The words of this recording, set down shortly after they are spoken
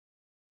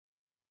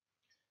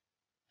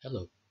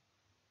Hello,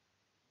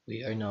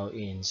 we are now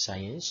in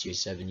Science Year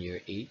 7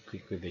 Year 8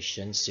 Quick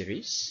Revision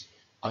series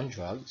on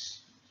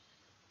drugs,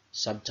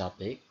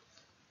 subtopic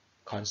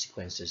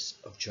Consequences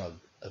of Drug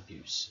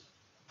Abuse.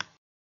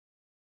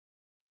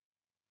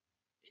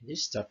 In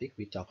this topic,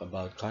 we talk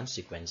about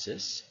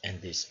consequences,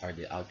 and these are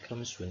the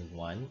outcomes when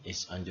one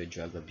is under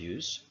drug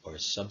abuse or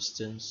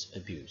substance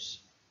abuse.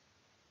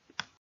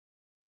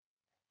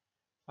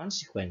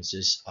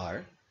 Consequences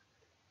are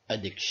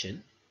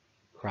addiction,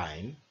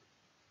 crime,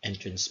 and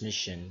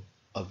transmission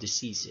of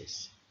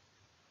diseases.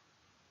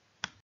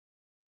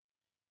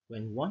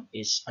 When one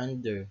is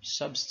under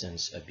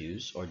substance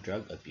abuse or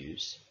drug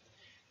abuse,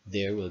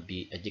 there will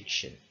be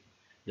addiction.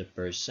 The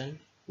person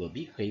will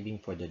be craving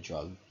for the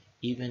drug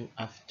even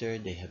after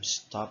they have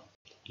stopped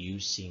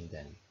using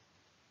them.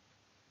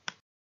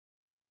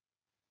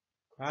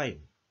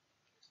 Crime.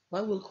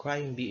 Why will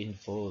crime be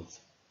involved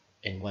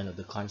in one of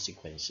the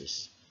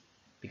consequences?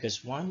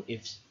 Because one,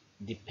 if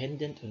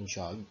dependent on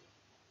drug,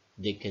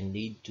 they can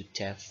lead to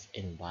theft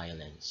and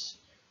violence.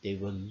 They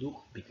will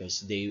look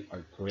because they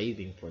are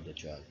craving for the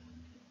drug.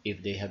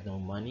 If they have no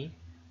money,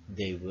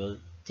 they will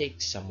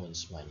take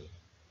someone's money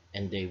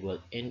and they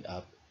will end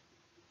up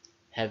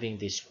having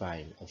this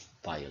crime of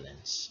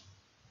violence.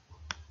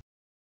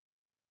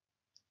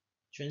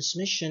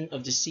 Transmission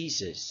of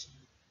diseases.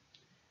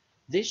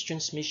 This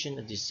transmission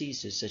of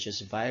diseases such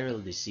as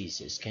viral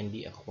diseases can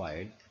be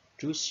acquired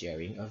through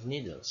sharing of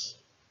needles.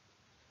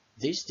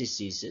 These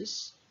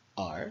diseases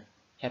are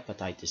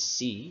hepatitis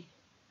C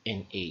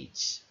and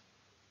AIDS.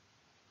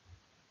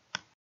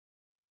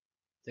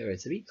 There are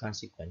three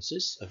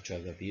consequences of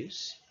drug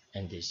abuse,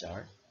 and these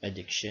are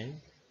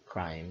addiction,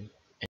 crime,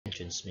 and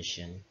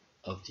transmission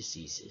of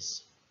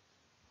diseases.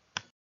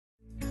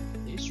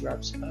 This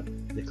wraps up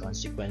the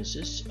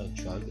consequences of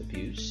drug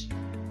abuse.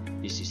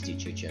 This is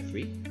Teacher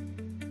Jeffrey.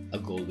 A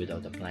goal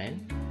without a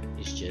plan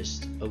is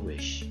just a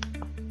wish.